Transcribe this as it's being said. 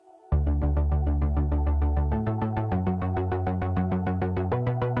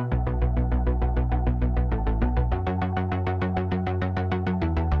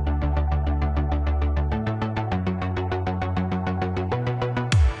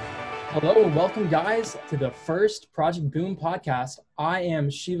Hello and welcome, guys, to the first Project Boom podcast. I am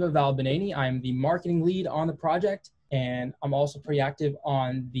Shiva Valbanani. I am the marketing lead on the project, and I'm also pretty active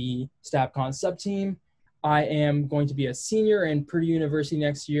on the StabCon sub-team. I am going to be a senior in Purdue University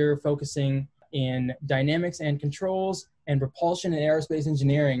next year, focusing in dynamics and controls and propulsion and aerospace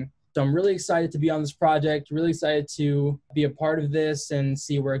engineering. So I'm really excited to be on this project, really excited to be a part of this and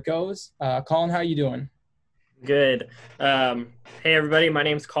see where it goes. Colin, how are you doing? Good. Hey, everybody. My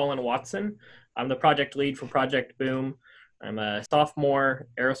name's Colin Watson. I'm the project lead for Project Boom. I'm a sophomore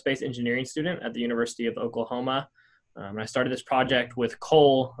aerospace engineering student at the University of Oklahoma. I started this project with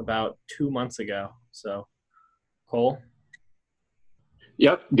Cole about 2 months ago. So, Cole?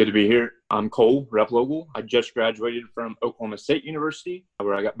 Yep, good to be here. I'm Cole Replogle. I just graduated from Oklahoma State University,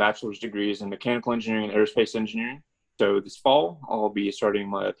 where I got bachelor's degrees in mechanical engineering and aerospace engineering. So this fall, I'll be starting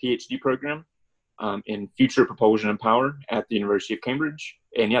my PhD program in future propulsion and power at the University of Cambridge.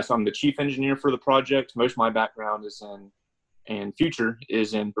 And yes, I'm the chief engineer for the project. Most of my background is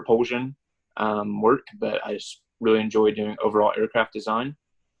in propulsion work, but I just really enjoy doing overall aircraft design.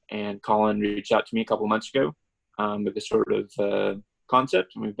 And Colin reached out to me a couple of months ago with this sort of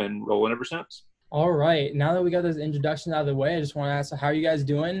concept, and we've been rolling ever since. All right. Now that we got those introductions out of the way, I just want to ask, how are you guys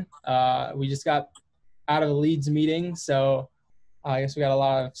doing? We just got out of the Leeds meeting, so I guess we got a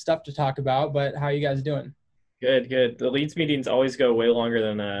lot of stuff to talk about, but how are you guys doing? Good, good. The Leeds meetings always go way longer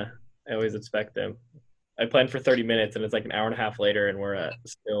than I always expect them. I planned for 30 minutes, and it's like an hour and a half later, and we're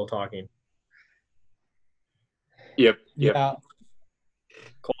still talking. Yep. Yeah.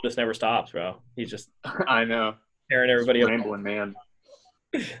 Cole just never stops, bro. He's just I know. tearing everybody up. Rambling, man.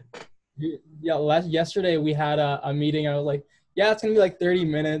 Yeah, yesterday we had a meeting. I was like, yeah, it's going to be like 30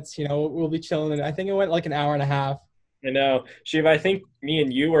 minutes. We'll be chilling. And I think it went like an hour and a half. I know. Shiva, I think me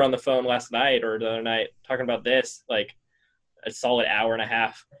and you were on the phone last night or the other night talking about this, like a solid hour and a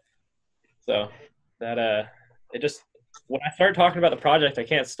half. So that when I start talking about the project, I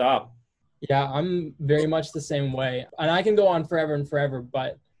can't stop. Yeah, I'm very much the same way. And I can go on forever and forever,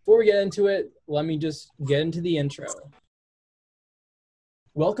 but before we get into it, let me just get into the intro.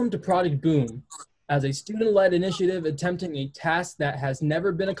 Welcome to Project Boom. As a student-led initiative attempting a task that has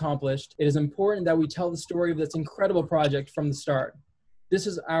never been accomplished, it is important that we tell the story of this incredible project from the start. This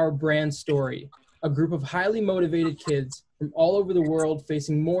is our brand story, a group of highly motivated kids from all over the world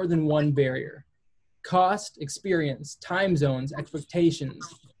facing more than one barrier. Cost, experience, time zones, expectations.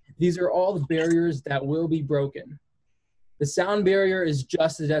 These are all the barriers that will be broken. The sound barrier is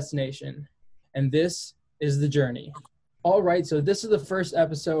just the destination, and this is the journey. All right, so this is the first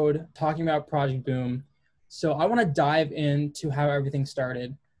episode talking about Project Boom. So I want to dive into how everything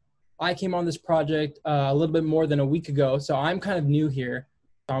started. I came on this project a little bit more than a week ago, so I'm kind of new here.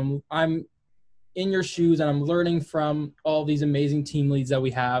 I'm in your shoes, and I'm learning from all these amazing team leads that we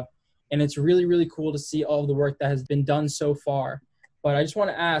have, and it's really, really cool to see all of the work that has been done so far. But I just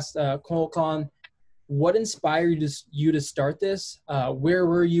want to ask, Colin, what inspired you to start this? Where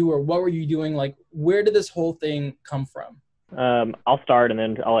were you, or what were you doing? Like, where did this whole thing come from? I'll start, and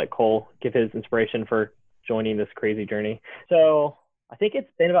then I'll let Cole give his inspiration for joining this crazy journey. So I think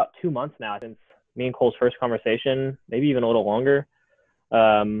it's been about 2 months now since me and Cole's first conversation, maybe even a little longer.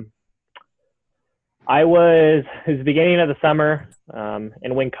 It was the beginning of the summer,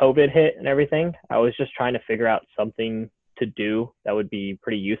 and when COVID hit and everything, I was just trying to figure out something to do that would be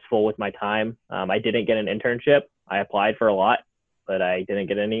pretty useful with my time. I didn't get an internship. I applied for a lot, but I didn't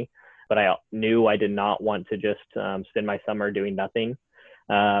get any. But I knew I did not want to just spend my summer doing nothing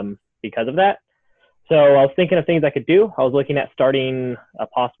because of that. So I was thinking of things I could do. I was looking at starting a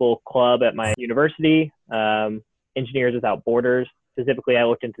possible club at my university, Engineers Without Borders. Specifically, I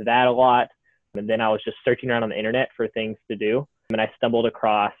looked into that a lot. And then I was just searching around on the internet for things to do. And I stumbled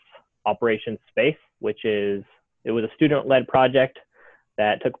across Operation Space, it was a student-led project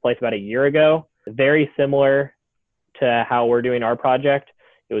that took place about a year ago. Very similar to how we're doing our project.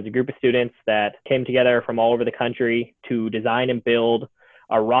 It was a group of students that came together from all over the country to design and build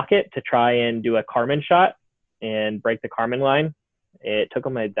a rocket to try and do a Kármán shot and break the Kármán line. It took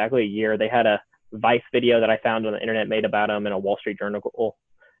them exactly a year. They had a Vice video that I found on the internet made about them in a Wall Street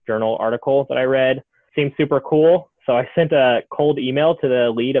Journal article that I read. Seemed super cool. So I sent a cold email to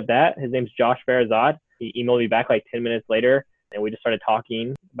the lead of that. His name's Josh Farazad. He emailed me back like 10 minutes later, and we just started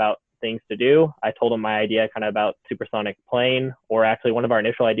talking about things to do. I told him my idea kind of about supersonic plane, or actually one of our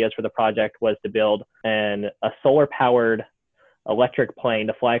initial ideas for the project was to build a solar-powered electric plane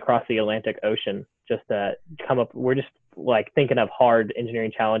to fly across the Atlantic Ocean. Just to come up, we're just like thinking of hard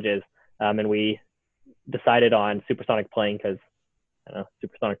engineering challenges, and we decided on supersonic plane because I don't know,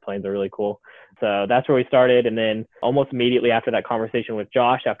 supersonic planes are really cool. So that's where we started. And then almost immediately after that conversation with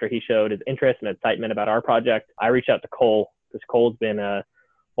Josh, after he showed his interest and excitement about our project, I reached out to Cole, because Cole's been a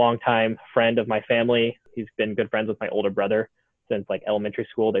longtime friend of my family. He's been good friends with my older brother since like elementary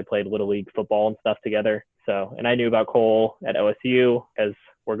school. They played Little League football and stuff together. So, and I knew about Cole at OSU because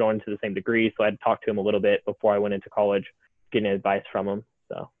we're going to the same degree. So I had talked to him a little bit before I went into college, getting advice from him.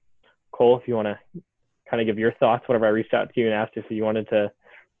 So Cole, if you want to kind of give your thoughts whenever I reached out to you and asked if you wanted to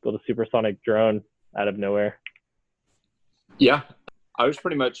build a supersonic drone out of nowhere. Yeah, I was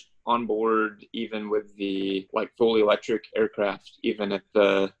pretty much on board even with the like fully electric aircraft, even at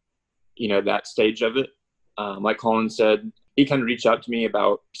the, that stage of it. Like Colin said, he kind of reached out to me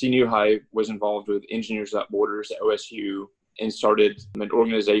about, he knew how I was involved with Engineers Without Borders at OSU and started an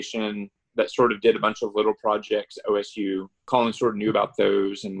organization that sort of did a bunch of little projects at OSU. Colin sort of knew about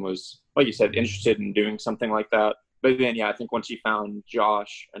those and was, like you said, interested in doing something like that. But then, I think once he found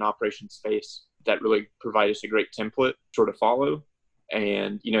Josh and Operation Space, that really provided us a great template sort of follow.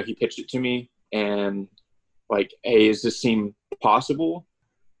 And, he pitched it to me and like, hey, does this seem possible?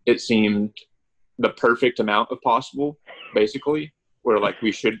 It seemed the perfect amount of possible, basically, where like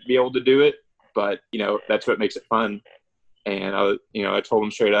we should be able to do it, but, that's what makes it fun. And I told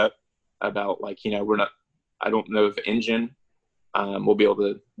him straight up about like, I don't know if engine will be able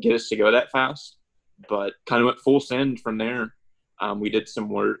to get us to go that fast, but kind of went full send from there. We did some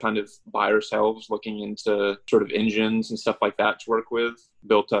work kind of by ourselves, looking into sort of engines and stuff like that to work with.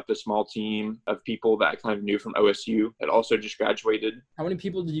 Built up a small team of people that I kind of knew from OSU that also just graduated. How many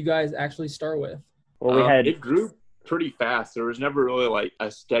people did you guys actually start with? Well, it grew pretty fast. There was never really like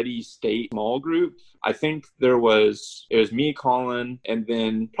a steady state small group. I think it was me, Colin, and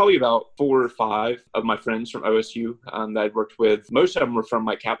then probably about 4 or 5 of my friends from OSU that I'd worked with. Most of them were from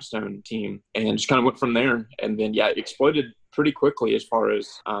my capstone team, and just kind of went from there. And then, it exploded pretty quickly as far as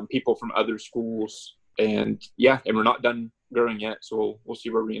people from other schools. And and we're not done growing yet. So we'll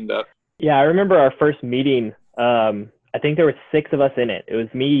see where we end up. Yeah, I remember our first meeting. I think there were 6 of us in it. It was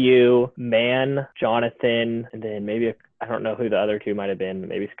me, you, Man, Jonathan, and then maybe I don't know who the other 2 might have been,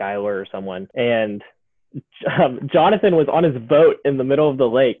 maybe Skylar or someone. And Jonathan was on his boat in the middle of the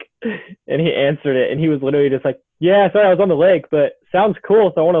lake, and he answered it, and he was literally just like, "Yeah, sorry, I was on the lake, but sounds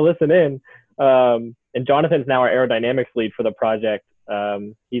cool, so I want to listen in." And Jonathan's now our aerodynamics lead for the project.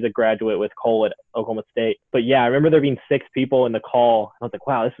 He's a graduate with Cole at Oklahoma State. But I remember there being 6 people in the call. I was like,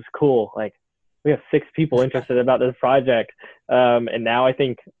 wow, this is cool. Like, we have 6 people interested about this project. And now I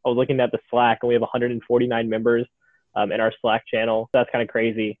think I was looking at the Slack, and we have 149 members in our Slack channel. So that's kind of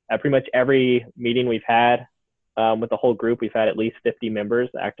crazy. At pretty much every meeting we've had with the whole group, we've had at least 50 members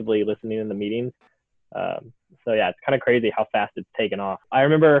actively listening in the meetings. So it's kind of crazy how fast it's taken off. I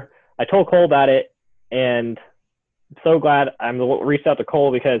remember I told Cole about it, and I'm so glad I reached out to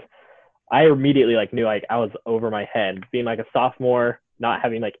Cole, because I immediately knew I was over my head being like a sophomore, not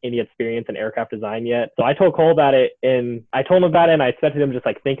having any experience in aircraft design yet. So I told Cole about it, and I told him about it, and I expected him to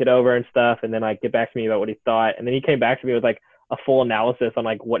just think it over and stuff, and then get back to me about what he thought. And then he came back to me with a full analysis on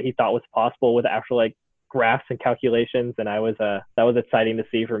what he thought was possible with actual graphs and calculations. And that was exciting to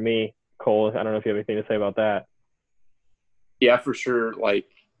see for me. Cole, I don't know if you have anything to say about that. Yeah, for sure. I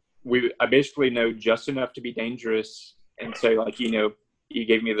basically know just enough to be dangerous, and so you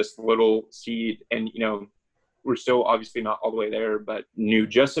gave me this little seed, and we're still obviously not all the way there, but knew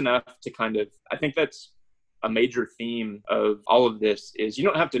just enough to I think that's a major theme of all of this, is you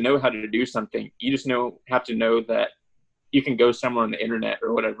don't have to know how to do something. You just have to know that you can go somewhere on the internet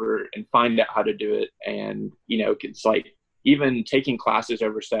or whatever and find out how to do it. And, it's even taking classes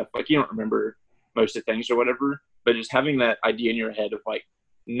over stuff, you don't remember most of the things or whatever, but just having that idea in your head of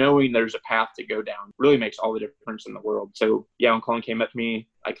knowing there's a path to go down really makes all the difference in the world. So when Colin came up to me,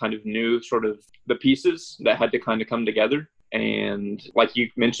 I kind of knew sort of the pieces that had to kind of come together. And like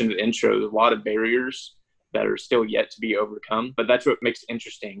you mentioned in the intro, there's a lot of barriers that are still yet to be overcome, but that's what makes it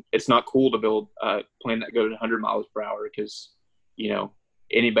interesting. It's not cool to build a plane that goes 100 miles per hour because,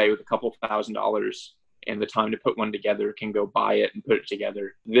 anybody with a couple $1,000s and the time to put one together can go buy it and put it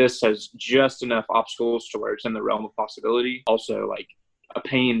together. This has just enough obstacles to where it's in the realm of possibility. Also a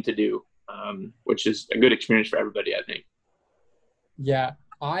pain to do, which is a good experience for everybody, I think. Yeah,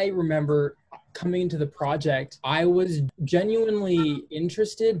 I remember coming into the project, I was genuinely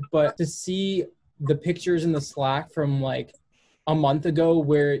interested, but to see the pictures in the Slack from a month ago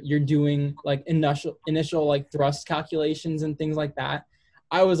where you're doing initial thrust calculations and things like that,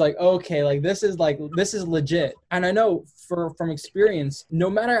 I was okay, this is legit. And I know from experience, no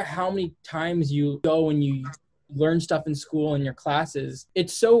matter how many times you go and you learn stuff in school in your classes,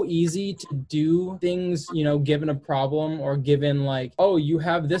 it's so easy to do things, you know, given a problem or given like, oh, you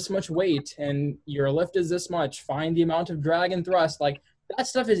have this much weight and your lift is this much, find the amount of drag and thrust. Like that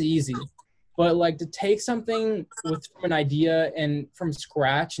stuff is easy. But like to take something with from an idea and from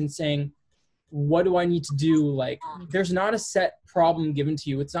scratch and saying, what do I need to do? Like there's not a set problem given to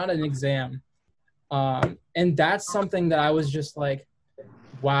you. It's not an exam. And that's something that I was just like,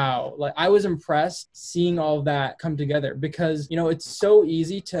 wow, like I was impressed seeing all of that come together because, you know, it's so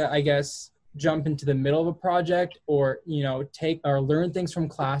easy to, I guess, jump into the middle of a project or, you know, take or learn things from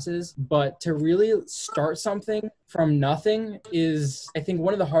classes, but to really start something from nothing is, I think,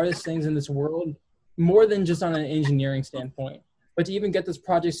 one of the hardest things in this world, more than just on an engineering standpoint, but to even get this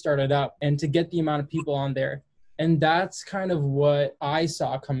project started up and to get the amount of people on there. And that's kind of what I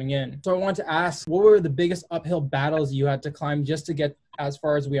saw coming in. So I want to ask, what were the biggest uphill battles you had to climb just to get as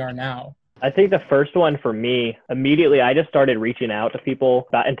far as we are now? I think the first one for me, immediately I just started reaching out to people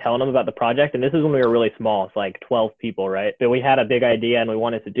and telling them about the project. And this is when we were really small. It's like 12 people, right? But we had a big idea and we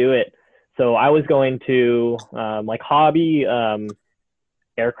wanted to do it. So I was going to like hobby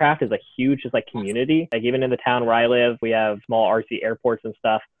aircraft is a huge just like community. Like even in the town where I live, we have small RC airports and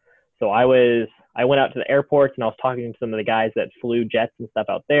stuff. So I went out to the airports and I was talking to some of the guys that flew jets and stuff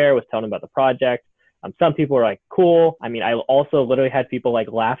out there, was telling them about the project. Some people were like, cool. I mean, I also literally had people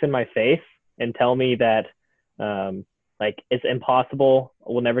like laugh in my face and tell me that like it's impossible.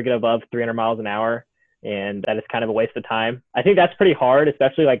 We'll never get above 300 miles an hour and that it's kind of a waste of time. I think that's pretty hard,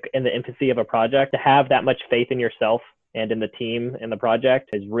 especially like in the infancy of a project, to have that much faith in yourself and in the team and the project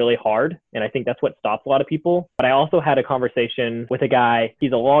is really hard. And I think that's what stops a lot of people. But I also had a conversation with a guy,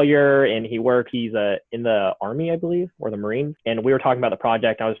 he's a lawyer and he's in the Army, I believe, or the Marines. And we were talking about the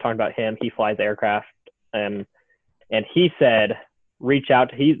project. I was talking about him. He flies aircraft. And he said,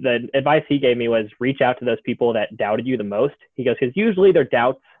 the advice he gave me was reach out to those people that doubted you the most. He goes, because usually their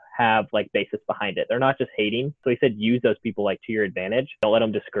doubts have like basis behind it. They're not just hating. So he said, use those people like to your advantage. Don't let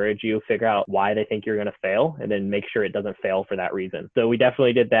them discourage you. Figure out why they think you're going to fail and then make sure it doesn't fail for that reason. So we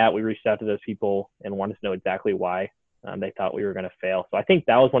definitely did that. We reached out to those people and wanted to know exactly why they thought we were going to fail. So I think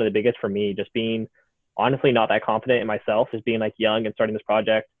that was one of the biggest for me, just being honestly not that confident in myself, just being like young and starting this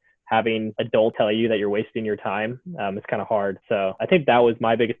project. Having adults tell you that you're wasting your time, it's kind of hard. So I think that was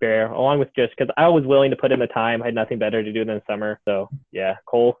my biggest barrier, along with just because I was willing to put in the time. I had nothing better to do than summer. So yeah,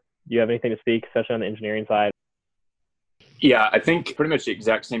 Cole, do you have anything to speak, especially on the engineering side? Yeah, I think pretty much the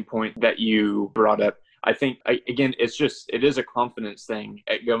exact same point that you brought up. I think, again, it is a confidence thing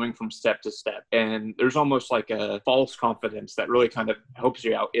at going from step to step. And there's almost like a false confidence that really kind of helps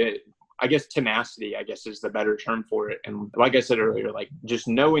you out. I guess tenacity, I guess, is the better term for it. And like I said earlier, like just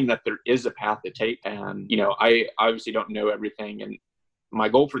knowing that there is a path to take. And, you know, I obviously don't know everything. And my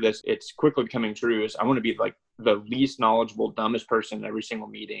goal for this, it's quickly becoming true, is I want to be like the least knowledgeable, dumbest person in every single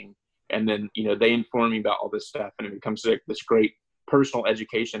meeting. And then, you know, they inform me about all this stuff and it becomes like this great personal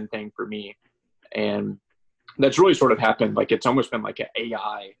education thing for me. And that's really sort of happened. Like it's almost been like an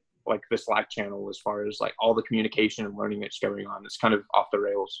AI, like the Slack channel, as far as like all the communication and learning that's going on. It's kind of off the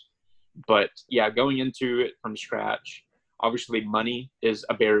rails. But yeah, going into it from scratch, obviously money is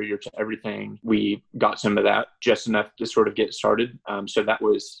a barrier to everything. We got some of that, just enough to sort of get started. So that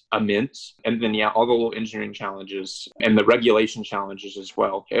was immense. And then, yeah, all the little engineering challenges and the regulation challenges as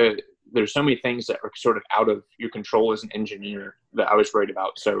well. There's so many things that are sort of out of your control as an engineer that I was worried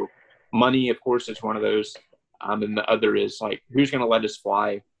about. So money, of course, is one of those. And the other is like, who's going to let us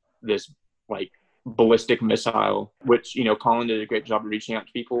fly this like ballistic missile, which, you know, Colin did a great job of reaching out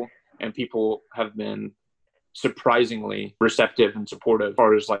to people. And people have been surprisingly receptive and supportive as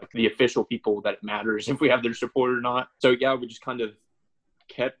far as like the official people that it matters if we have their support or not. So yeah, we just kind of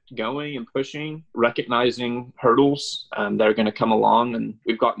kept going and pushing, recognizing hurdles that are going to come along. And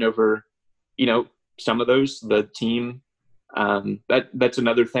we've gotten over, you know, some of those. The team, that's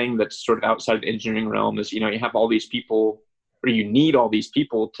another thing that's sort of outside of the engineering realm is, you know, you have all these people, or you need all these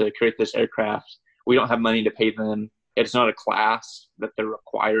people to create this aircraft. We don't have money to pay them. It's not a class that they're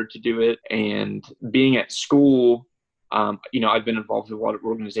required to do it. And being at school, you know, I've been involved with a lot of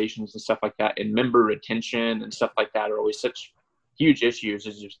organizations and stuff like that, and member retention and stuff like that are always such huge issues.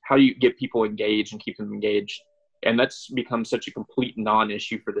 Is just how do you get people engaged and keep them engaged? And that's become such a complete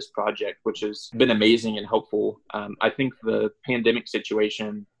non-issue for this project, which has been amazing and helpful. I think the pandemic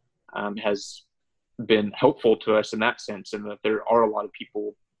situation has been helpful to us in that sense, and that there are a lot of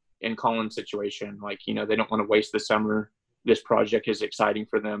people in Colin's situation, like, you know, they don't want to waste the summer this project is exciting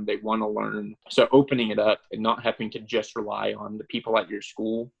for them. They want to learn. So opening it up and not having to just rely on the people at your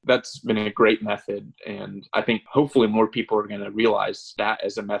school, that's been a great method. And I think hopefully more people are going to realize that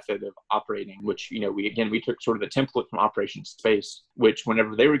as a method of operating, which, we took sort of the template from Operation Space, which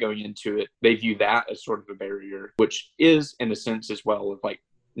whenever they were going into it, they view that as sort of a barrier, which is in a sense as well of like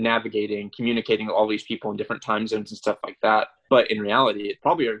navigating, communicating with all these people in different time zones and stuff like that. But in reality, it's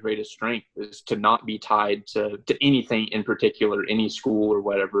probably our greatest strength is to not be tied to anything in particular, any school or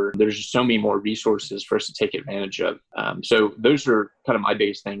whatever. There's just so many more resources for us to take advantage of. So those are kind of my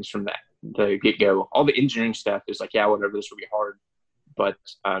biggest things from the get-go. All the engineering stuff is like, yeah, whatever, this will be hard. But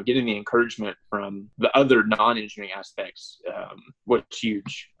getting the encouragement from the other non-engineering aspects was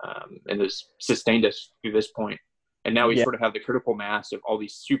huge and has sustained us through this point. And now we sort of have the critical mass of all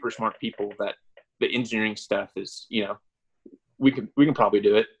these super smart people that the engineering stuff is, we can probably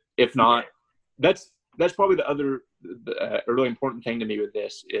do it. If not, that's probably the really important thing to me with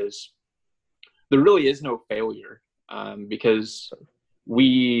this is there really is no failure because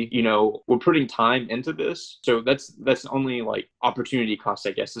we're putting time into this. So that's only like opportunity cost,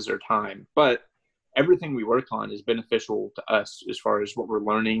 I guess, is our time. But everything we work on is beneficial to us as far as what we're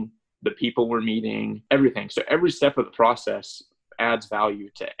learning, the people we're meeting, everything. So every step of the process adds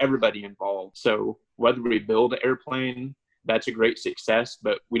value to everybody involved. So whether we build an airplane, that's a great success,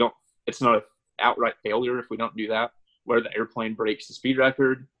 but it's not an outright failure if we don't do that. Whether the airplane breaks the speed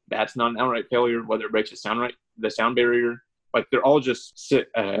record, that's not an outright failure. Whether it breaks the sound barrier, like they're all just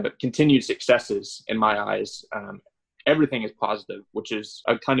continued successes in my eyes. Everything is positive, which is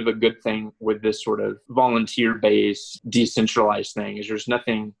a kind of a good thing with this sort of volunteer-based, decentralized thing, is there's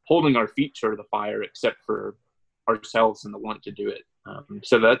nothing holding our feet to the fire except for ourselves and the want to do it.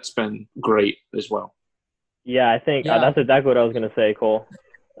 So that's been great as well. Yeah, I think that's exactly what I was going to say, Cole,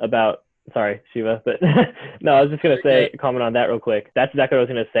 about, sorry, Shiva, but no, I was just going to say, comment on that real quick. That's exactly what I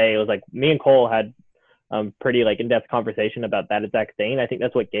was going to say. It was like me and Cole had pretty like in-depth conversation about that exact thing. I think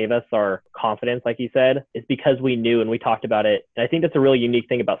that's what gave us our confidence, like you said, is because we knew and we talked about it. And I think that's a really unique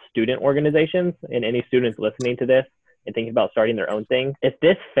thing about student organizations and any students listening to this and thinking about starting their own thing. If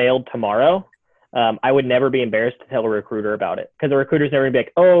this failed tomorrow, I would never be embarrassed to tell a recruiter about it, because the recruiter's never gonna be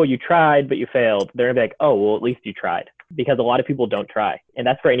like, oh, you tried, but you failed. They're gonna be like, oh, well, at least you tried. Because a lot of people don't try. And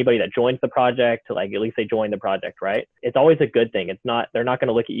that's for anybody that joins the project, to like, at least they join the project, right? It's always a good thing. They're not going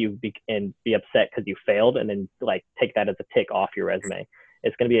to look at you and be upset because you failed and then like take that as a tick off your resume.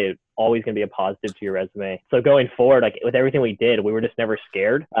 It's going to be always going to be a positive to your resume. So going forward, like with everything we did, we were just never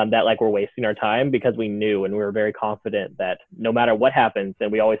scared that like we're wasting our time, because we knew and we were very confident that no matter what happens,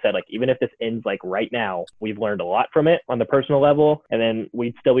 and we always said like, even if this ends like right now, we've learned a lot from it on the personal level, and then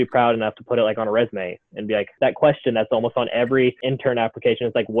we'd still be proud enough to put it like on a resume and be like, that question that's almost on every intern application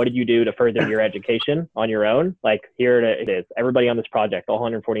is like, what did you do to further your education on your own? Like here it is. Everybody on this project, all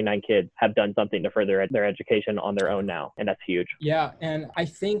 149 kids, have done something to further their education on their own now, and that's huge. Yeah, and I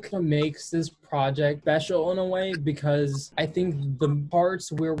think what makes this project special in a way, because I think the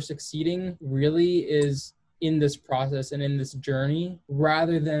parts where we're succeeding really is in this process and in this journey,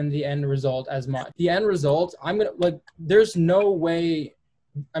 rather than the end result as much. The end result, there's no way,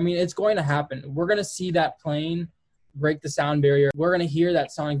 it's going to happen. We're going to see that plane break the sound barrier. We're going to hear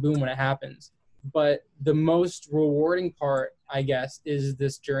that sonic boom when it happens. But the most rewarding part, I guess, is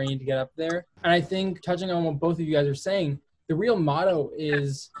this journey to get up there. And I think, touching on what both of you guys are saying, the real motto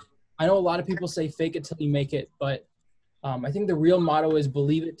is, I know a lot of people say fake it till you make it, but I think the real motto is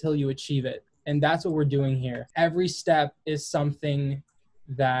believe it till you achieve it. And that's what we're doing here. Every step is something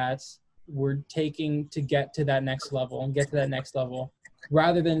that we're taking to get to that next level and get to that next level,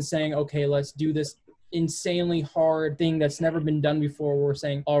 rather than saying, okay, let's do this insanely hard thing that's never been done before. We're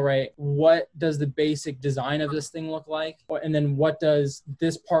saying, all right, what does the basic design of this thing look like? And then what does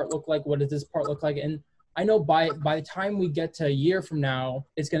this part look like? What does this part look like? And I know by the time we get to a year from now,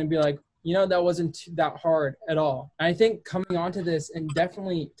 it's going to be like, that wasn't that hard at all. And I think coming onto this and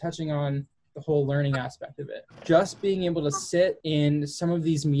definitely touching on the whole learning aspect of it, just being able to sit in some of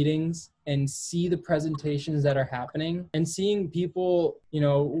these meetings and see the presentations that are happening, and seeing people,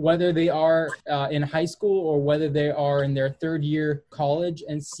 whether they are in high school or whether they are in their third year college,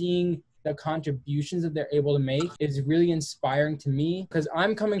 and seeing the contributions that they're able to make is really inspiring to me, because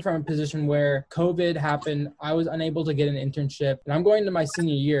I'm coming from a position where COVID happened. I was unable to get an internship, and I'm going to my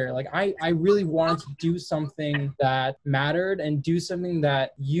senior year. Like I really wanted to do something that mattered and do something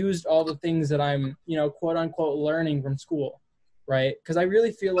that used all the things that I'm, quote unquote, learning from school. Right? Because I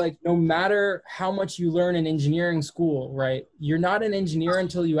really feel like no matter how much you learn in engineering school, right, you're not an engineer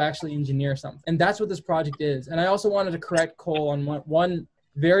until you actually engineer something. And that's what this project is. And I also wanted to correct Cole on one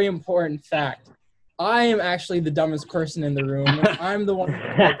very important fact. I am actually the dumbest person in the room. I'm the one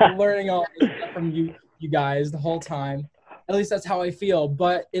learning all this stuff from you guys the whole time. At least that's how I feel.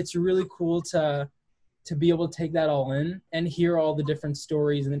 But it's really cool to be able to take that all in and hear all the different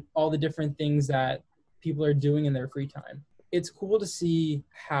stories and all the different things that people are doing in their free time. It's cool to see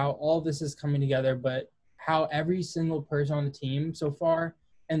how all this is coming together, but how every single person on the team so far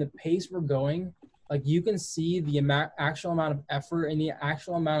and the pace we're going, like you can see the actual amount of effort and the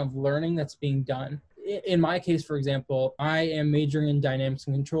actual amount of learning that's being done. In my case, for example, I am majoring in dynamics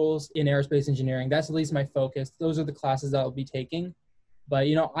and controls in aerospace engineering. That's at least my focus. Those are the classes that I'll be taking. But,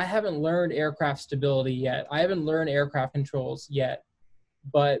 I haven't learned aircraft stability yet. I haven't learned aircraft controls yet.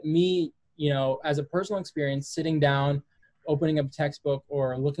 But me, as a personal experience, sitting down, opening up a textbook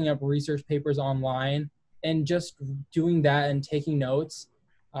or looking up research papers online and just doing that and taking notes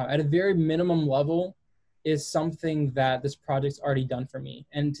at a very minimum level is something that this project's already done for me.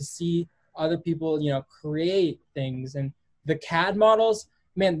 And to see other people, create things and the CAD models,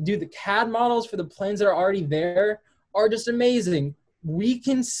 man, dude, the CAD models for the planes that are already there are just amazing. We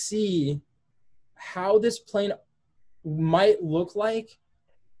can see how this plane might look like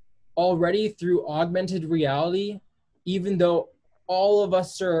already through augmented reality, even though all of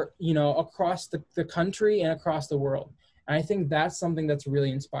us are, across the country and across the world. And I think that's something that's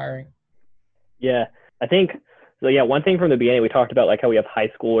really inspiring. Yeah, I think so. Yeah, one thing from the beginning, we talked about like how we have high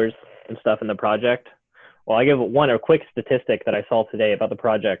schoolers and stuff in the project. Well, I give a quick statistic that I saw today about the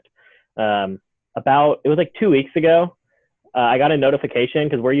project. It was like 2 weeks ago. I got a notification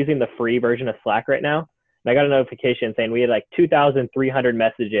because we're using the free version of Slack right now. And I got a notification saying we had like 2,300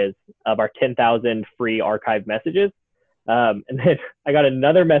 messages of our 10,000 free archived messages. And then I got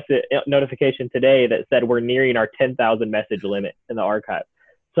another notification today that said we're nearing our 10,000 message limit in the archive.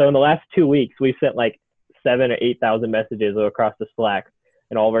 So in the last 2 weeks, we've sent like 7,000 or 8,000 messages across the Slack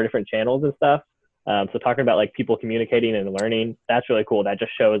and all of our different channels and stuff. So talking about like people communicating and learning, that's really cool. That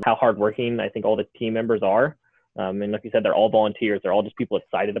just shows how hardworking I think all the team members are. And like you said, they're all volunteers. They're all just people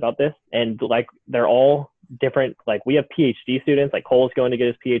excited about this. And like, they're all different. Like we have PhD students, like Cole's going to get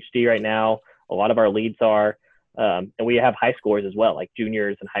his PhD right now. A lot of our leads are, and we have high schoolers as well, like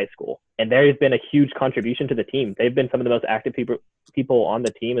juniors in high school. And there's been a huge contribution to the team. They've been some of the most active people on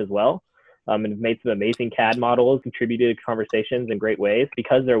the team as well. And made some amazing CAD models, contributed to conversations in great ways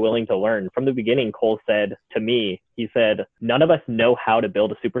because they're willing to learn. From the beginning, Cole said to me, he said, none of us know how to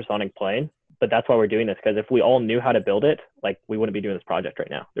build a supersonic plane, but that's why we're doing this. Because if we all knew how to build it, like we wouldn't be doing this project right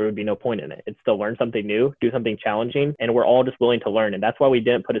now. There would be no point in it. It's to learn something new, do something challenging, and we're all just willing to learn. And that's why we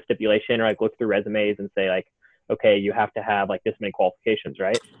didn't put a stipulation or like look through resumes and say like, okay, you have to have like this many qualifications,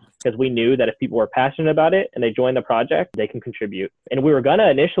 right? Because we knew that if people were passionate about it and they joined the project, they can contribute. And we were gonna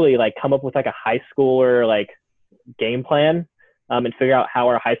initially like come up with like a high schooler like game plan and figure out how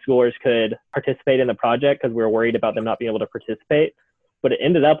our high schoolers could participate in the project because we were worried about them not being able to participate. But it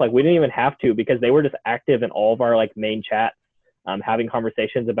ended up like we didn't even have to because they were just active in all of our like main chats, having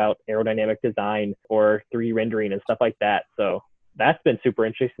conversations about aerodynamic design or 3D rendering and stuff like that. So that's been super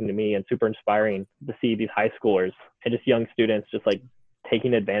interesting to me and super inspiring to see these high schoolers and just young students just like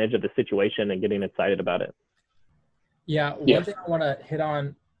taking advantage of the situation and getting excited about it. Yeah, one thing I want to hit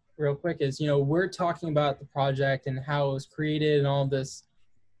on real quick is, we're talking about the project and how it was created and all this.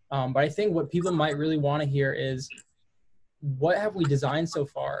 But I think what people might really want to hear is what have we designed so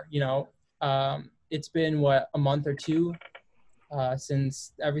far? It's been a month or two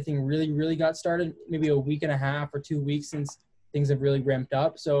since everything really got started, maybe a week and a half or 2 weeks since things have really ramped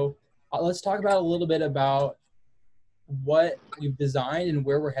up. So let's talk about a little bit about what we've designed and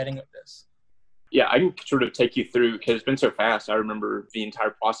where we're heading with this. Yeah, I can sort of take you through because it's been so fast. I remember the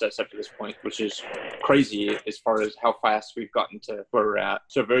entire process up to this point, which is crazy as far as how fast we've gotten to where we're at.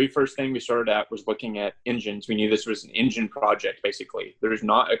 So very first thing we started at was looking at engines. We knew this was an engine project, basically. There's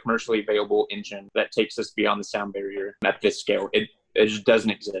not a commercially available engine that takes us beyond the sound barrier at this scale. It just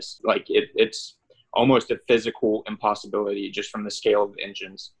doesn't exist. Like it's almost a physical impossibility just from the scale of the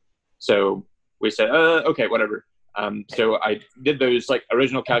engines. So we said, okay, whatever. So I did those like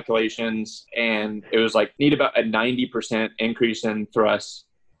original calculations and it was like need about a 90% increase in thrust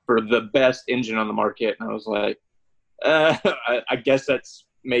for the best engine on the market. And I was like, I guess that's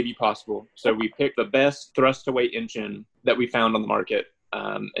maybe possible. So we picked the best thrust to weight engine that we found on the market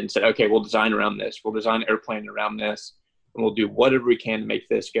and said, okay, we'll design around this. We'll design an airplane around this and we'll do whatever we can to make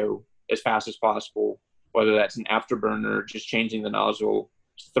this go as fast as possible, whether that's an afterburner, just changing the nozzle,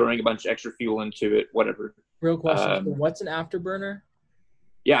 throwing a bunch of extra fuel into it, whatever. Real question. So what's an afterburner?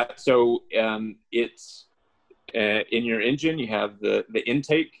 Yeah. So it's in your engine, you have the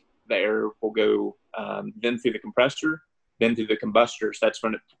intake. The air will go then through the compressor. then through the combustors. That's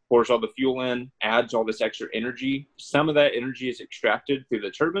when it pours all the fuel in, adds all this extra energy. Some of that energy is extracted through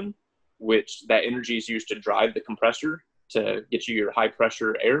the turbine, which that energy is used to drive the compressor to get you your high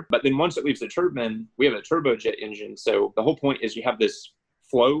pressure air. But then once it leaves the turbine, we have a turbojet engine. So the whole point is you have this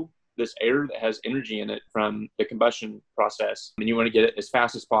flow, this air that has energy in it from the combustion process, and you want to get it as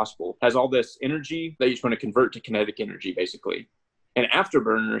fast as possible. It has all this energy that you just want to convert to kinetic energy, basically. An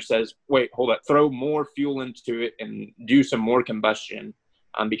afterburner says, wait, hold up, throw more fuel into it and do some more combustion,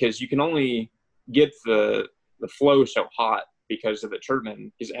 because you can only get the flow so hot because of the turbine,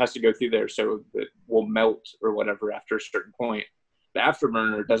 because it has to go through there so it will melt or whatever after a certain point. The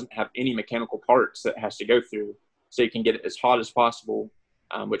afterburner doesn't have any mechanical parts that it has to go through, so you can get it as hot as possible,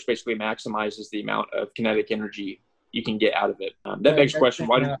 which basically maximizes the amount of kinetic energy you can get out of it. That begs the question,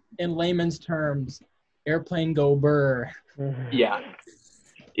 why in layman's terms, airplane go burr. Yeah.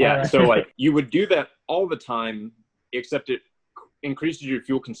 Right. So like you would do that all the time, except it increases your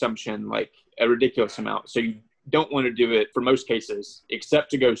fuel consumption like a ridiculous amount. So you don't want to do it for most cases, except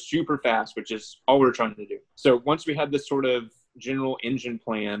to go super fast, which is all we're trying to do. So once we had this sort of general engine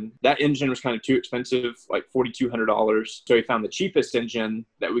plan, that engine was kind of too expensive, like $4,200. So we found the cheapest engine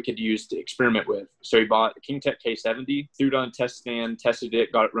that we could use to experiment with. So we bought a King Tech K70, threw it on a test stand, tested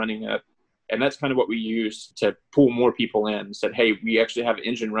it, got it running up. And that's kind of what we used to pull more people in. Said, hey, we actually have an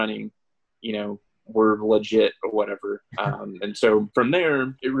engine running, we're legit or whatever. And so from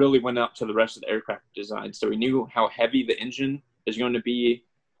there, it really went out to the rest of the aircraft design. So we knew how heavy the engine is going to be,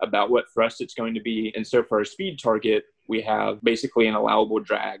 about what thrust it's going to be. And so for our speed target, we have basically an allowable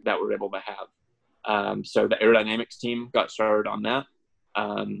drag that we're able to have. So the aerodynamics team got started on that.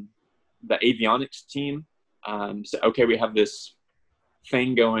 The avionics team said, okay, we have this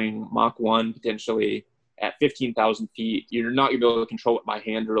thing going Mach 1 potentially at 15,000 feet. You're not going to be able to control it by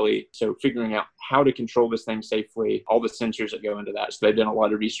hand really. So figuring out how to control this thing safely, all the sensors that go into that. So they've done a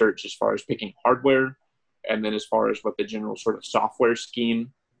lot of research as far as picking hardware, and then as far as what the general sort of software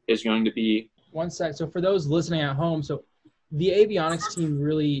scheme is going to be. One sec. So for those listening at home, so the avionics team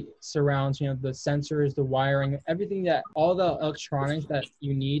really surrounds, the sensors, the wiring, everything all the electronics that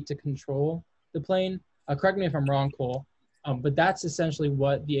you need to control the plane. Correct me if I'm wrong, Cole. But that's essentially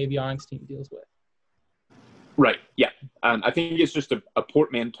what the avionics team deals with. Right. Yeah. I think it's just a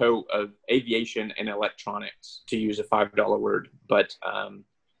portmanteau of aviation and electronics, to use a $5 word. But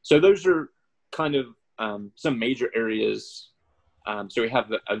so those are kind of some major areas. So we have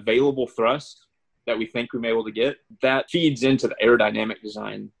the available thrust that we think we may be able to get. That feeds into the aerodynamic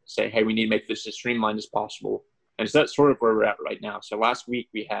design. Say, hey, we need to make this as streamlined as possible. And so that's sort of where we're at right now. So last week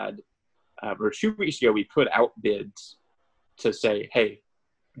we had, or 2 weeks ago, we put out bids to say, hey,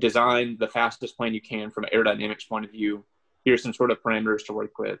 design the fastest plane you can from an aerodynamics point of view. Here's some sort of parameters to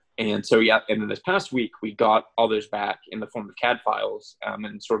work with. And so, and then this past week, we got all those back in the form of CAD files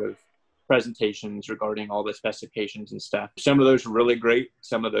and sort of presentations regarding all the specifications and stuff. Some of those were really great.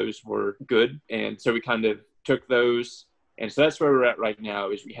 Some of those were good. And so we kind of took those. And so that's where we're at right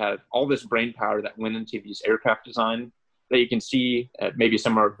now, is we have all this brain power that went into these aircraft design that you can see at maybe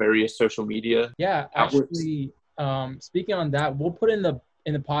some of our various social media. Yeah, outlets. Actually, speaking on that, we'll put in the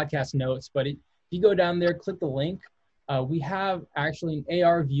podcast notes, but if you go down there, click the link. We have actually an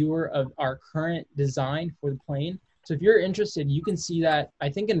AR viewer of our current design for the plane. So if you're interested, you can see that, I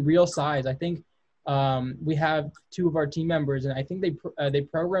think, in real size. I think we have 2 of our team members, and I think they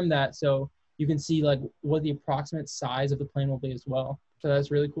programmed that so you can see like what the approximate size of the plane will be as well. So that's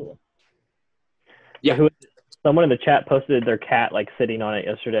really cool. Yeah. Someone in the chat posted their cat like sitting on it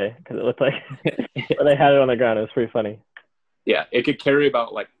yesterday because it looked like they had it on the ground. It was pretty funny. Yeah, it could carry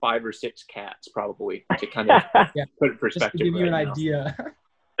about like 5 or 6 cats probably, to kind of put it in perspective. Just to give you an now. idea.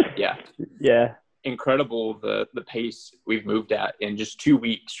 Yeah. Yeah. Incredible the pace we've moved at in just 2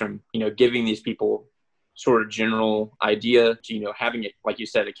 weeks from, giving these people sort of general idea to, having it, like you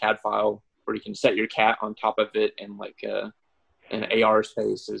said, a CAD file where you can set your cat on top of it and like an AR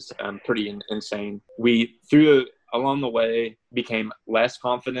space is pretty insane. We, along the way, became less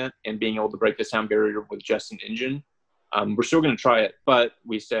confident in being able to break the sound barrier with just an engine. We're still going to try it, but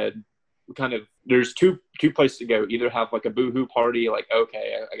we said there's two places to go. Either have like a boohoo party, like,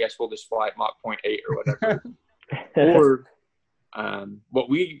 okay, I guess we'll just fly at Mach 0.8 or whatever. Or what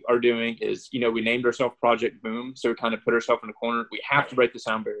we are doing is, we named ourselves Project Boom. So we kind of put ourselves in a corner. We have to break the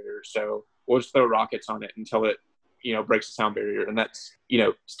sound barrier. So we'll just throw rockets on it until it, breaks the sound barrier. And that's,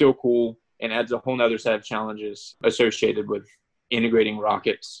 still cool and adds a whole nother set of challenges associated with integrating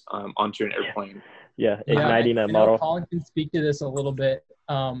rockets onto an airplane. Yeah, igniting a model. Colin can speak to this a little bit,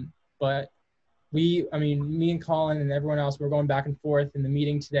 but me and Colin and everyone else, we're going back and forth in the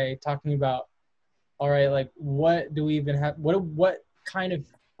meeting today talking about all right, like what do we even have? What kind of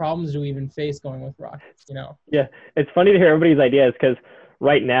problems do we even face going with rockets? You know? Yeah, it's funny to hear everybody's ideas because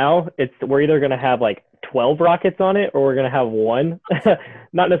right now we're either going to have like 12 rockets on it or we're going to have one.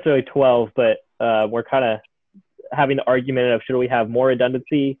 Not necessarily 12, but we're kind of having the argument of should we have more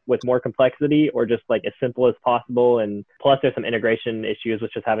redundancy with more complexity or just like as simple as possible. And plus there's some integration issues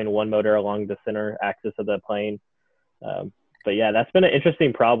with just having one motor along the center axis of the plane. But yeah, that's been an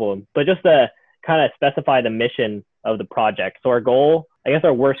interesting problem. But just to kind of specify the mission of the project. So our goal, I guess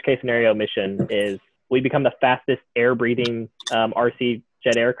our worst case scenario mission is we become the fastest air breathing RC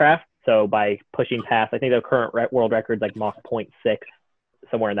jet aircraft. So by pushing past, I think the current world record is like Mach 0.6,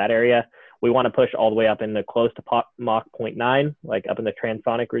 somewhere in that area. We want to push all the way up in the close to Mach 0.9, like up in the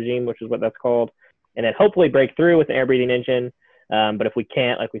transonic regime, which is what that's called. And then hopefully break through with an air breathing engine. But if we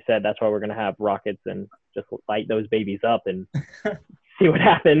can't, like we said, that's why we're going to have rockets and just light those babies up and see what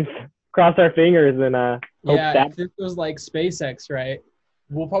happens. Cross our fingers and hope yeah, if it was like SpaceX, right?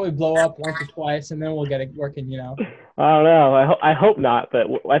 We'll probably blow up once or twice and then we'll get it working, you know? I don't know. I hope not, but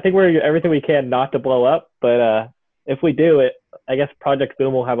I think we're doing everything we can not to blow up. But if we do it, I guess Project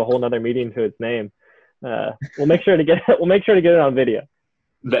Boom will have a whole nother meaning to its name. We'll make sure to get it on video.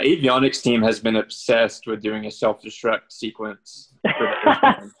 The avionics team has been obsessed with doing a self-destruct sequence for the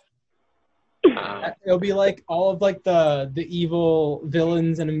airplane. It'll be like all of like the evil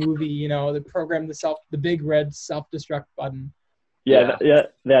villains in a movie, you know, that program the big red self-destruct button. Yeah.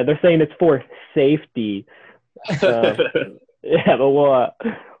 They're saying it's for safety. Yeah, but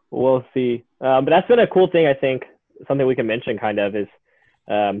we'll see. But that's been a cool thing. I think something we can mention kind of is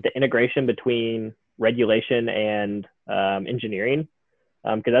the integration between regulation and engineering,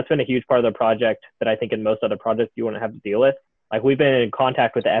 because that's been a huge part of the project that I think in most other projects you wouldn't have to deal with. Like we've been in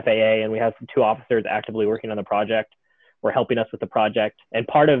contact with the FAA and we have 2 officers actively working on the project. We're helping us with the project. And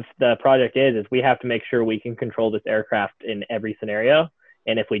part of the project is we have to make sure we can control this aircraft in every scenario.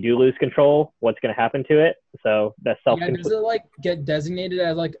 And if we do lose control, what's going to happen to it? So that's does it like get designated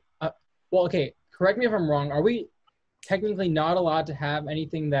as like, well, okay, correct me if I'm wrong. Are we technically not allowed to have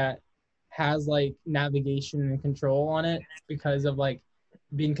anything that has like navigation and control on it because of like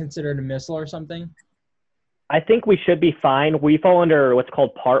being considered a missile or something? I think we should be fine. We fall under what's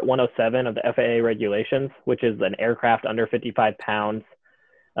called Part 107 of the FAA regulations, which is an aircraft under 55 pounds.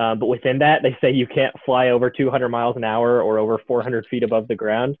 But within that, they say you can't fly over 200 miles an hour or over 400 feet above the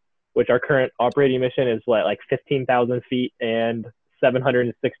ground, which our current operating mission is like 15,000 feet and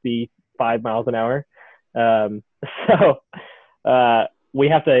 765 miles an hour. So we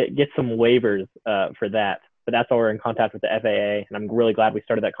have to get some waivers for that. But that's why we're in contact with the FAA. And I'm really glad we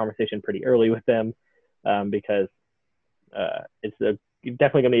started that conversation pretty early with them. Because it's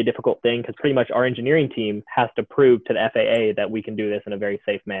definitely going to be a difficult thing because pretty much our engineering team has to prove to the FAA that we can do this in a very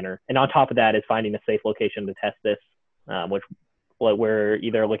safe manner. And on top of that is finding a safe location to test this, which we're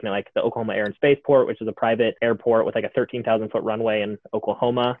either looking at like the Oklahoma Air and Spaceport, which is a private airport with like a 13,000-foot runway in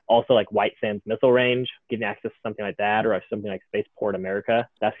Oklahoma. Also like White Sands Missile Range, getting access to something like that, or something like Spaceport America.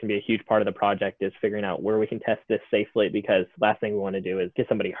 That's going to be a huge part of the project is figuring out where we can test this safely, because last thing we want to do is get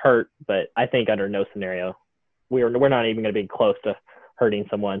somebody hurt. But I think under no scenario, we're not even going to be close to hurting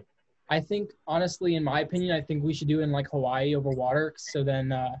someone. I think, honestly, in my opinion, I think we should do it in like Hawaii over water. So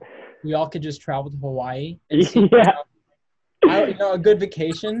then we all could just travel to Hawaii and see a good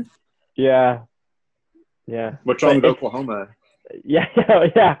vacation. Yeah. What's wrong with Oklahoma? Yeah.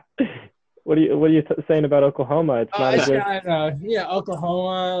 What are you saying about Oklahoma? It's not good. I don't know. Yeah,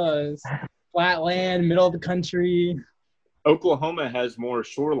 Oklahoma, flat land, middle of the country. Oklahoma has more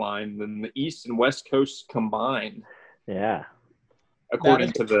shoreline than the East and West Coast combined. Yeah.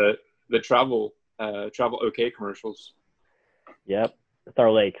 According to the travel OK commercials. Yep, it's our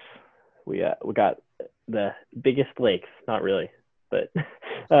lakes. We got the biggest lakes, not really, but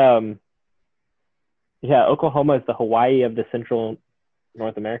Oklahoma is the Hawaii of the Central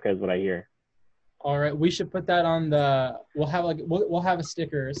North America, is what I hear. All right, we should put that on we'll have a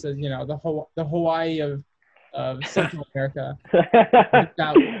sticker that says, the Hawaii of Central America.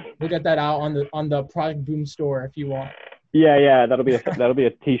 We'll get that out on the Project Boom store if you want. Yeah, that'll be a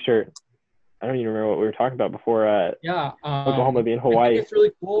T-shirt. I don't even remember what we were talking about before. Oklahoma being Hawaii. I think it's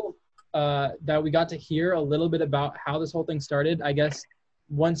really cool that we got to hear a little bit about how this whole thing started. I guess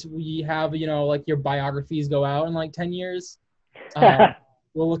once we have like your biographies go out in like 10 years,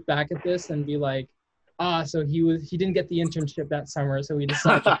 we'll look back at this and be like, so he didn't get the internship that summer, so he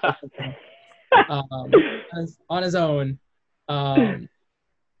decided to do something on his own.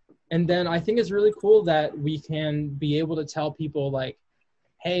 And then I think it's really cool that we can be able to tell people like,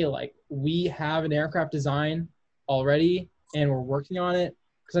 hey, like we have an aircraft design already and we're working on it.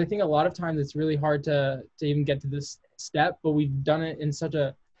 because I think a lot of times it's really hard to even get to this step, but we've done it in such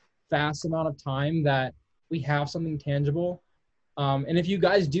a fast amount of time that we have something tangible. And if you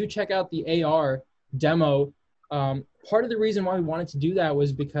guys do check out the AR demo, part of the reason why we wanted to do that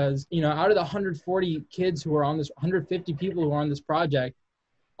was because, out of the 140 kids who are on this, 150 people who are on this project,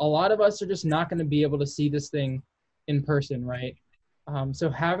 a lot of us are just not going to be able to see this thing in person, right? So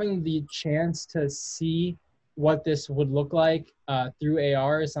having the chance to see what this would look like through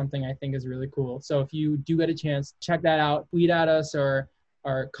AR is something I think is really cool. So if you do get a chance, check that out, tweet at us or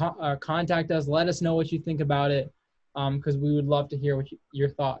contact us, let us know what you think about it, because we would love to hear your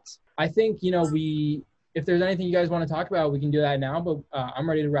thoughts. I think, if there's anything you guys want to talk about, we can do that now, but I'm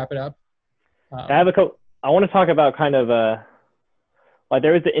ready to wrap it up. I want to talk about kind of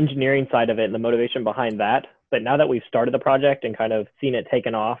there was the engineering side of it and the motivation behind that. But now that we've started the project and kind of seen it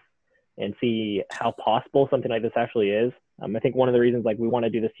taken off and see how possible something like this actually is, I think one of the reasons we want to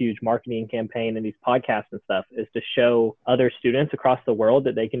do this huge marketing campaign and these podcasts and stuff is to show other students across the world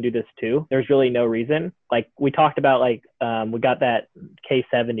that they can do this too. There's really no reason. We talked about we got that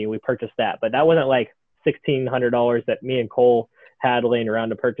K70, we purchased that, but that wasn't $1,600 that me and Cole had laying around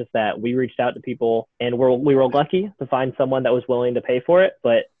to purchase that. We reached out to people and we were lucky to find someone that was willing to pay for it.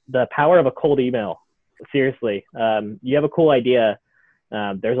 But the power of a cold email, seriously, you have a cool idea.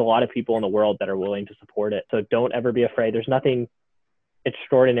 There's a lot of people in the world that are willing to support it. So don't ever be afraid. There's nothing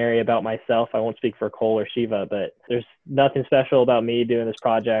extraordinary about myself. I won't speak for Cole or Shiva, but there's nothing special about me doing this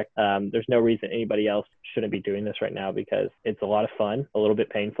project. There's no reason anybody else shouldn't be doing this right now, because it's a lot of fun, a little bit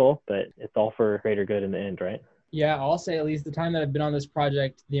painful, but it's all for greater good in the end, right? Yeah, I'll say at least the time that I've been on this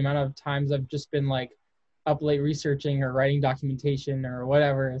project, the amount of times I've just been up late researching or writing documentation or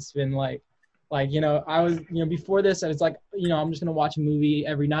whatever, it's been I was, before this, I was I'm just going to watch a movie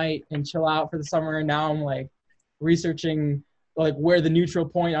every night and chill out for the summer. And now I'm researching where the neutral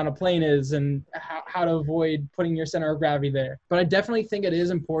point on a plane is and how to avoid putting your center of gravity there. But I definitely think it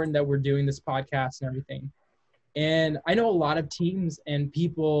is important that we're doing this podcast and everything. And I know a lot of teams and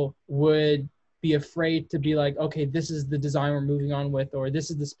people would be afraid to be okay, this is the design we're moving on with, or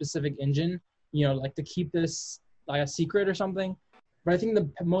this is the specific engine, to keep this a secret or something. But I think the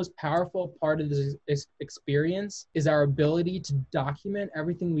most powerful part of this experience is our ability to document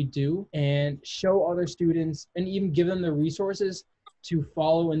everything we do and show other students and even give them the resources to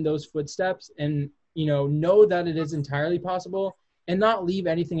follow in those footsteps and, know that it is entirely possible and not leave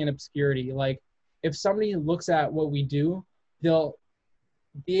anything in obscurity. If somebody looks at what we do, they'll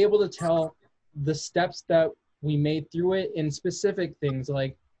be able to tell the steps that we made through it in specific things,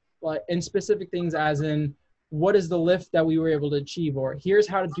 as in, what is the lift that we were able to achieve? Or here's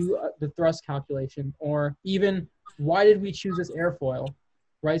how to do the thrust calculation, or even why did we choose this airfoil,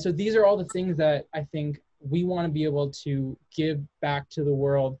 right? So these are all the things that I think we want to be able to give back to the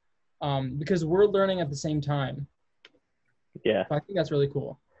world, because we're learning at the same time. Yeah. So I think that's really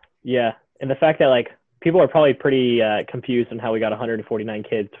cool. Yeah. And the fact that people are probably pretty confused on how we got 149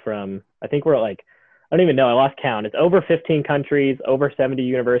 kids from, I think we're I don't even know, I lost count. It's over 15 countries, over 70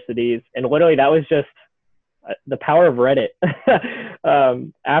 universities. And literally that was just the power of Reddit.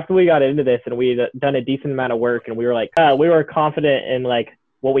 After we got into this and we had done a decent amount of work and we were we were confident in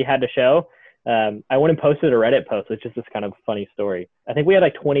what we had to show, I went and posted a Reddit post, which is just kind of a funny story. I think we had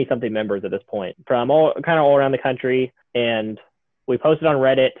 20 something members at this point from all around the country, and we posted on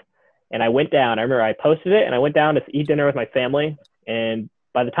Reddit. And I went down, I remember I posted it and I went down to eat dinner with my family. And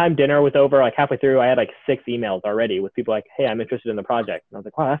by the time dinner was over, halfway through, I had 6 emails already with people hey, I'm interested in the project. And I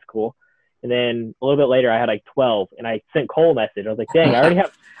was wow, that's cool. And then a little bit later, I had 12, and I sent Cole a message. I was dang,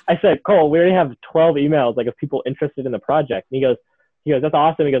 I said, Cole, we already have 12 emails of people interested in the project. And he goes, that's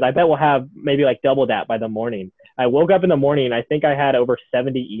awesome. He goes, I bet we'll have maybe double that by the morning. I woke up in the morning, I think I had over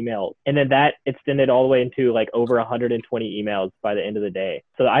 70 emails. And then that extended all the way into over 120 emails by the end of the day.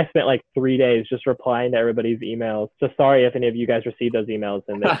 So I spent 3 days just replying to everybody's emails. So sorry if any of you guys received those emails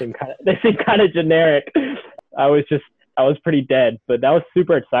and they seem kind of generic. I was pretty dead, but that was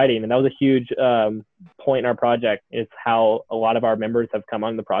super exciting. And that was a huge point in our project, is how a lot of our members have come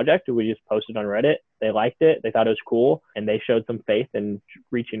on the project. We just posted on Reddit. They liked it. They thought it was cool. And they showed some faith in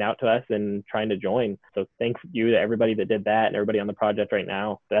reaching out to us and trying to join. So thank you to everybody that did that and everybody on the project right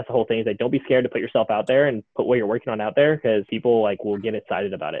now. But that's the whole thing, is don't be scared to put yourself out there and put what you're working on out there, because people will get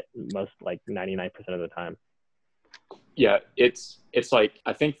excited about it most 99% of the time. Yeah, it's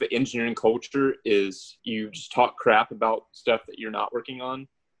I think the engineering culture is you just talk crap about stuff that you're not working on.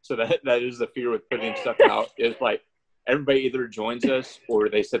 So that is the fear with putting stuff out, is everybody either joins us or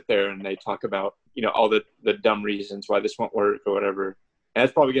they sit there and they talk about, all the dumb reasons why this won't work or whatever. And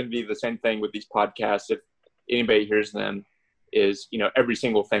that's probably going to be the same thing with these podcasts. If anybody hears them, is, every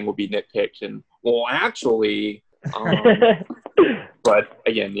single thing will be nitpicked and, well, actually, but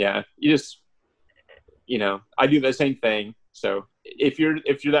again, yeah, you just, I do the same thing. So if you're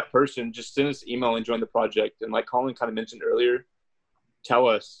that person, just send us an email and join the project. And like Colin kind of mentioned earlier, tell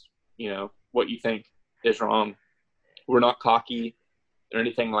us, what you think is wrong. We're not cocky or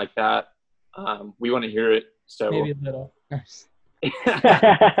anything like that. We want to hear it. So maybe a little.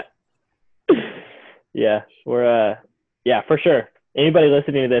 Yeah, we're for sure. Anybody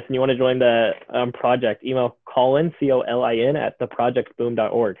listening to this and you want to join the project, email Colin, COLIN at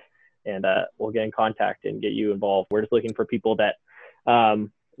theprojectboom.org, and we'll get in contact and get you involved. We're just looking for people that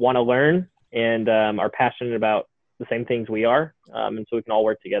want to learn and are passionate about the same things we are, and so we can all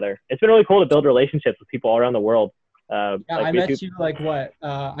work together. It's been really cool to build relationships with people all around the world. Yeah, I met you like what?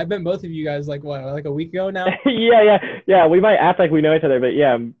 I met both of you guys like what? Like a week ago now? Yeah. We might act like we know each other, but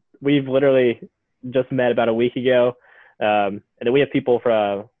yeah, we've literally just met about a week ago. And then we have people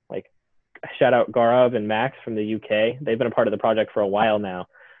from shout out Gaurav and Max from the UK. They've been a part of the project for a while now.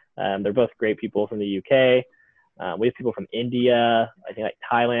 They're both great people from the UK. We have people from India, I think like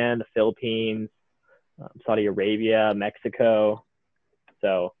Thailand, the Philippines, Saudi Arabia, Mexico.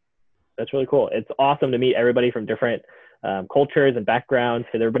 So that's really cool. It's awesome to meet everybody from different cultures and backgrounds,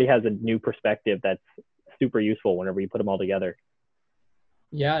 because everybody has a new perspective that's super useful whenever you put them all together.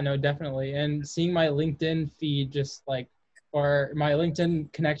 Yeah, no, definitely. And seeing my LinkedIn feed or my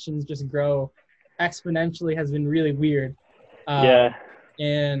LinkedIn connections just grow exponentially has been really weird.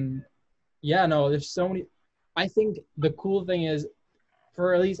 And yeah, no, there's so many. I think the cool thing is,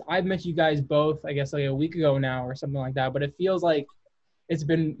 for at least I've met you guys both, I guess like a week ago now or something like that, but it feels like it's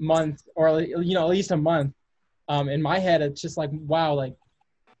been months or, at least a month. In my head, it's just like, wow, like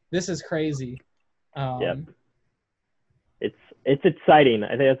this is crazy. It's exciting.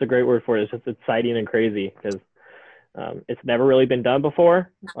 I think that's a great word for it. It's just exciting and crazy, because it's never really been done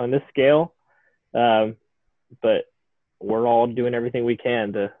before on this scale. But we're all doing everything we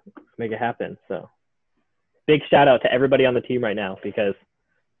can to make it happen. So big shout out to everybody on the team right now, because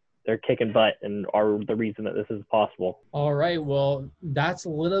they're kicking butt and are the reason that this is possible. All right. Well, that's a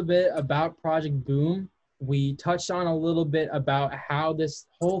little bit about Project Boom. We touched on a little bit about how this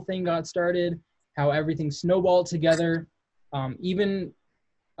whole thing got started, how everything snowballed together, even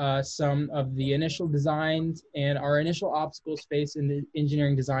some of the initial designs and our initial obstacles faced in the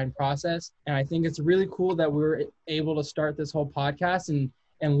engineering design process. And I think it's really cool that we were able to start this whole podcast and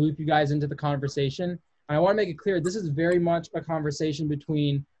loop you guys into the conversation. And I want to make it clear, this is very much a conversation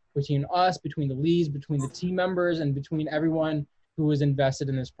between us, between the leads, between the team members, and between everyone who is invested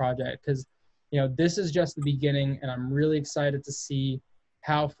in this project. Because, this is just the beginning, and I'm really excited to see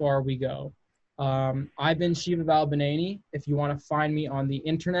how far we go. I've been Shiva Balbanani. If you want to find me on the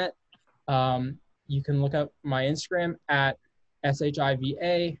internet, you can look up my Instagram at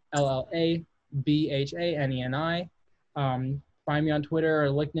ShivaLlalBhanani. Find me on Twitter or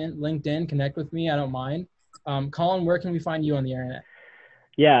LinkedIn. Connect with me. I don't mind. Colin, where can we find you on the internet?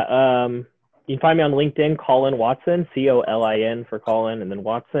 Yeah, you can find me on LinkedIn, Colin Watson, COLIN for Colin, and then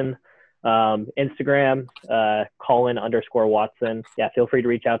Watson. Instagram, Colin_Watson. Yeah, feel free to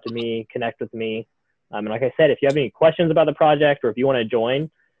reach out to me, connect with me. And like I said, if you have any questions about the project, or if you want to join,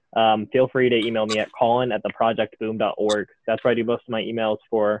 feel free to email me at colin@theprojectboom.org. That's where I do most of my emails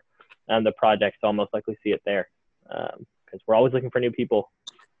for the project, so I'll most likely see it there, because we're always looking for new people.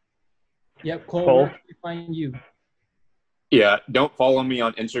 Yep, Cole. Where can we find you? Yeah, don't follow me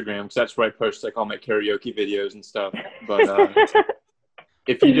on Instagram, because that's where I post all my karaoke videos and stuff. But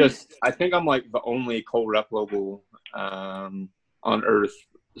if you I think I'm like the only Cole Replogle on earth.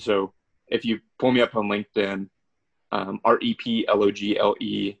 So if you pull me up on LinkedIn, REPLOGLE,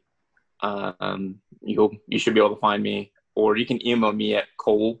 you should be able to find me. Or you can email me at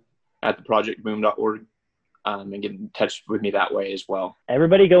cole@theprojectboom.org and get in touch with me that way as well.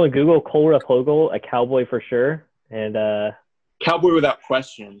 Everybody go and Google Cole Replogle, a cowboy for sure. And Cowboy Without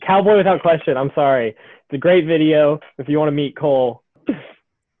Question. Cowboy Without Question. I'm sorry. It's a great video if you want to meet Cole.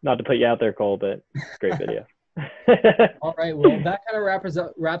 Not to put you out there, Cole, but great video. All right. Well, that kind of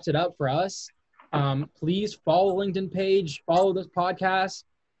wraps it up for us. Please follow the LinkedIn page, follow this podcast,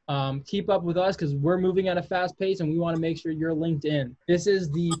 keep up with us, because we're moving at a fast pace and we want to make sure you're linked in. This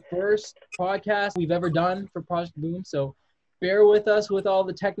is the first podcast we've ever done for Project Boom, so bear with us with all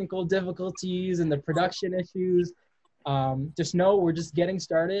the technical difficulties and the production issues. Just know we're just getting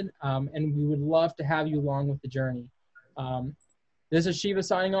started, and we would love to have you along with the journey. This is Shiva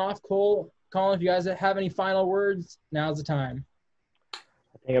signing off. Colin, if you guys have any final words, now's the time. I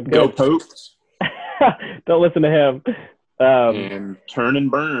think I'm good. Go Pokes. Don't listen to him. And turn and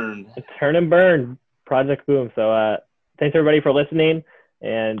burn. Turn and burn. Project Boom. So thanks everybody for listening,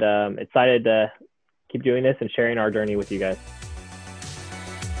 and excited to keep doing this and sharing our journey with you guys.